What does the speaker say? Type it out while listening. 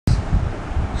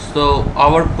So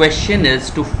our question is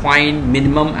to find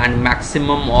minimum and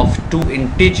maximum of two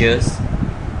integers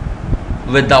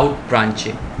without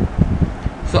branching.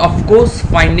 So of course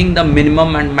finding the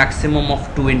minimum and maximum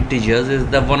of two integers is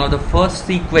one of the first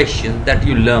three questions that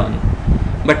you learn,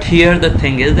 but here the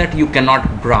thing is that you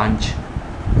cannot branch.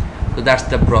 So that's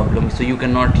the problem. So you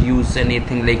cannot use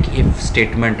anything like if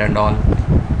statement and all.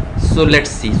 So let's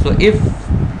see. So if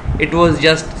it was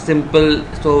just simple,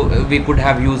 so we could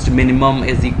have used minimum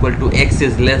is equal to x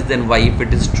is less than y. If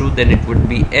it is true, then it would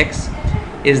be x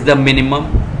is the minimum,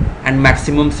 and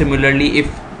maximum similarly,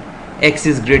 if x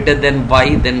is greater than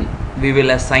y, then we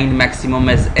will assign maximum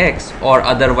as x, or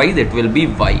otherwise it will be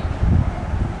y.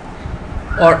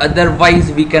 Or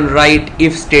otherwise we can write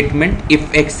if statement,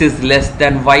 if x is less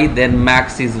than y, then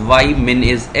max is y, min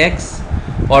is x.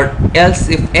 Or else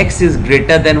if x is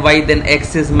greater than y, then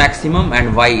x is maximum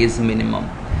and y is minimum.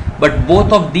 But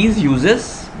both of these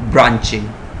uses branching.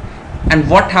 And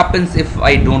what happens if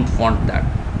I don't want that?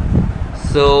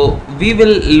 So we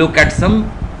will look at some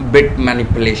bit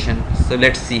manipulation. So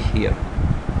let's see here.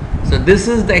 So this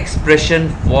is the expression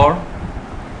for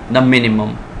the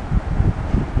minimum,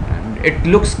 and it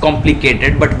looks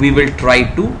complicated, but we will try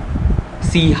to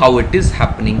see how it is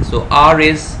happening. So R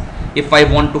is, if I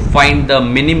want to find the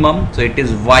minimum, so it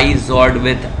is y XORed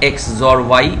with x XOR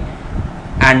y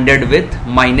ANDed with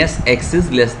minus x is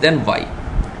less than y.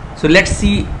 So let's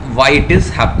see why it is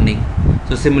happening.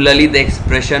 So similarly the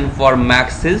expression for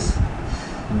max is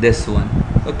this one.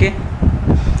 Okay,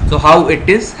 so how it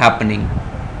is happening?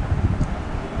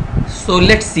 So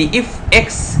let's see, if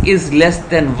x is less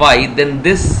than y, then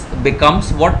this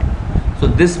becomes what? So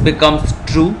this becomes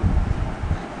true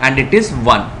and it is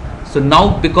 1. So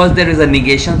now because there is a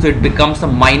negation, so it becomes a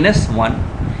minus 1,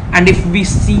 and if we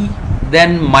see,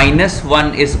 then minus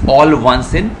 1 is all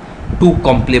ones in 2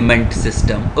 complement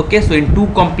system. Okay, so in 2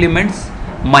 complements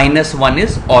minus 1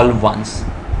 is all ones.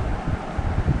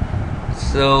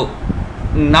 So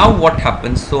now what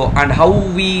happens? So and how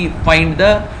we find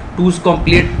the 2's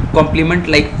complement?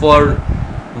 Like for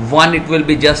 1 it will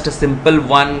be just a simple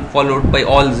 1 followed by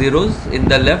all zeros in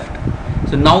the left.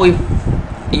 So now if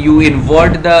you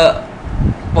invert the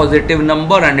positive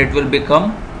number and it will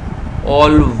become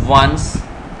all ones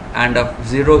and a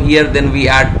 0 here, then we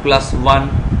add plus 1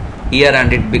 here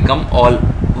and it become all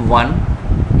 1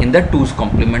 in the 2's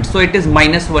complement. So it is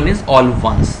minus 1 is all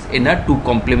ones in a 2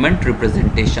 complement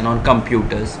representation on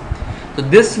computers. So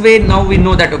this way now we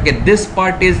know that okay, this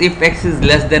part is if x is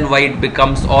less than y, it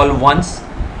becomes all ones,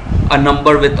 a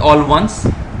number with all ones,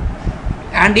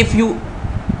 and if you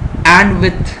and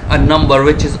with a number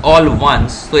which is all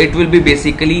ones, so it will be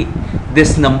basically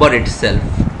this number itself.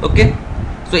 Okay,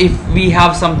 so if we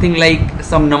have something like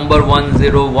some number 1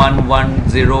 0 1 1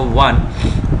 0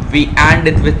 1, we AND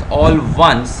it with all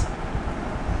ones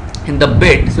in the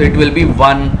bit, so it will be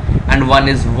 1 and 1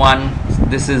 is 1,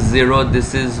 this is 0,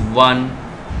 this is 1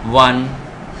 1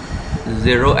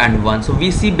 0 and 1. So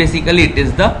we see basically it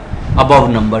is the above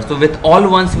number. So with all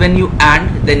ones, when you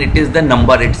AND, then it is the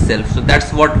number itself. So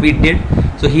that's what we did.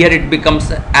 So here it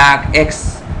becomes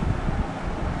x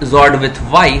XORed with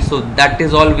y. So that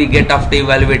is all we get after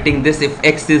evaluating this if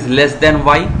x is less than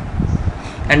y.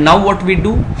 And now what we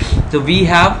do? So we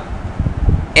have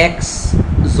x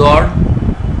XOR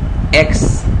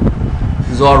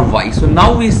y. So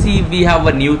now we see we have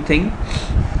a new thing.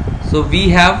 So we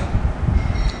have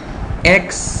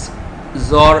x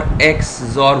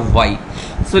XOR y.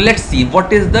 So let's see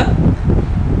what is the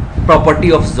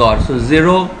property of XOR. So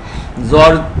 0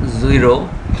 XOR 0,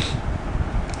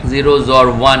 0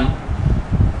 XOR 1,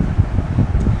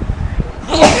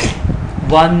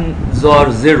 1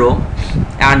 XOR 0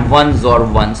 and 1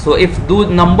 XOR 1. So if those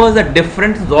numbers are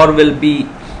different, XOR will be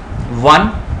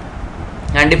 1,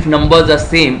 and if numbers are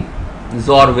same,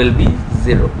 XOR will be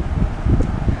 0.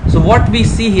 So what we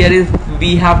see here is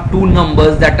we have two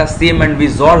numbers that are same and we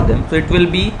XOR them, so it will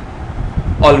be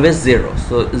always 0.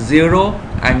 So 0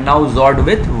 and now XORed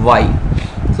with y.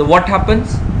 So what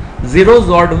happens? 0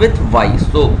 XORed with y.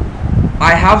 So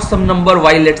I have some number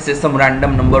y, let's say some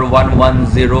random number 1 1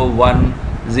 0 1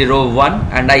 0 1,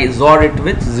 and I XOR it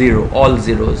with 0, all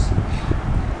zeros.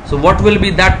 So what will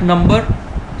be that number?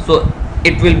 So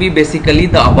it will be basically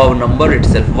the above number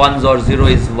itself. 1 XOR 0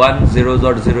 is 1, 0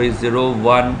 XOR 0 is 0,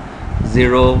 1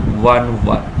 0 1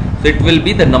 1. So it will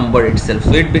be the number itself.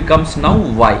 So it becomes now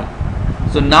y.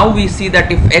 So now we see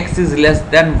that if x is less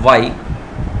than y,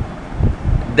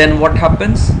 then what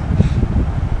happens?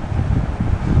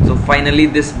 So finally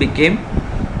this became,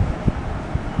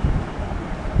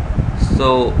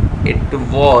 so it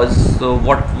was, so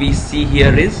what we see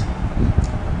here is,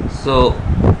 so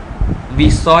we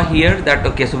saw here that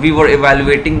okay, so we were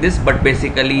evaluating this, but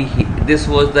basically this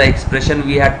was the expression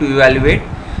we had to evaluate.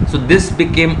 So this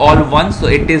became all 1, so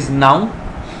it is now,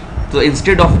 so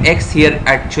instead of x here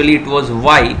actually it was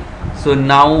y. So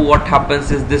now what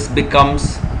happens is this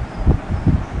becomes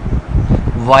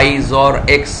y XOR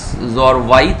x XOR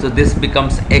y, so this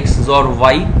becomes x XOR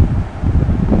y.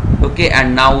 Okay,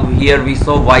 and now here we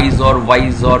saw y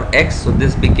XOR x, so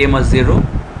this became a 0,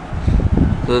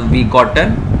 so we got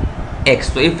an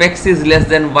x. So if x is less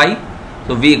than y,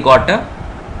 so we got a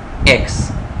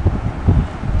x.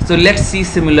 So let's see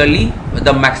similarly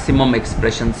the maximum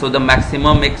expression. So the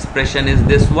maximum expression is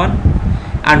this one,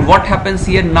 and what happens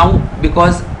here now,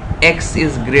 because x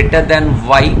is greater than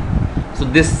y, so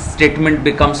this statement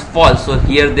becomes false. So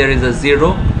here there is a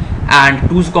 0, and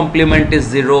 2's complement is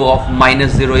 0, of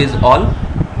minus 0 is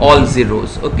all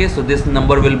zeros. Okay, so this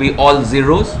number will be all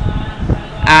zeros,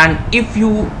 and if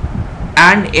you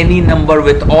AND any number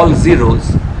with all zeros,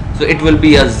 so it will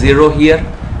be a 0 here,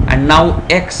 and now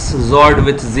x XORed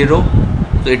with 0,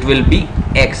 so it will be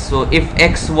x. So if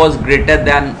x was greater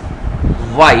than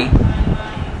y,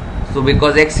 so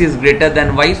because x is greater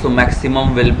than y, so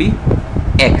maximum will be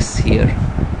x here.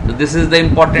 So this is the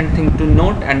important thing to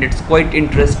note, and it's quite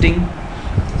interesting.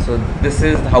 So this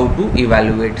is how to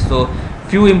evaluate. So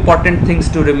few important things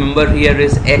to remember here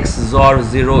is x XOR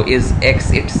 0 is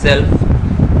x itself,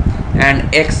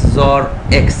 and x XOR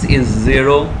x is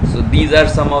 0. So these are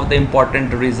some of the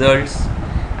important results.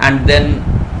 And then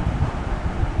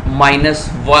minus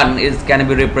 1 can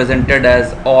be represented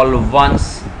as all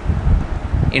ones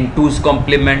in 2's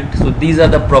complement. So these are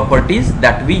the properties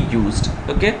that we used.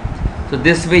 Okay, so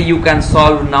this way you can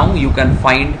solve. Now you can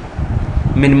find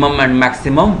minimum and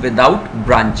maximum without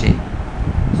branching.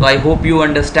 So I hope you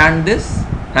understand this.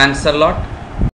 Thanks a lot.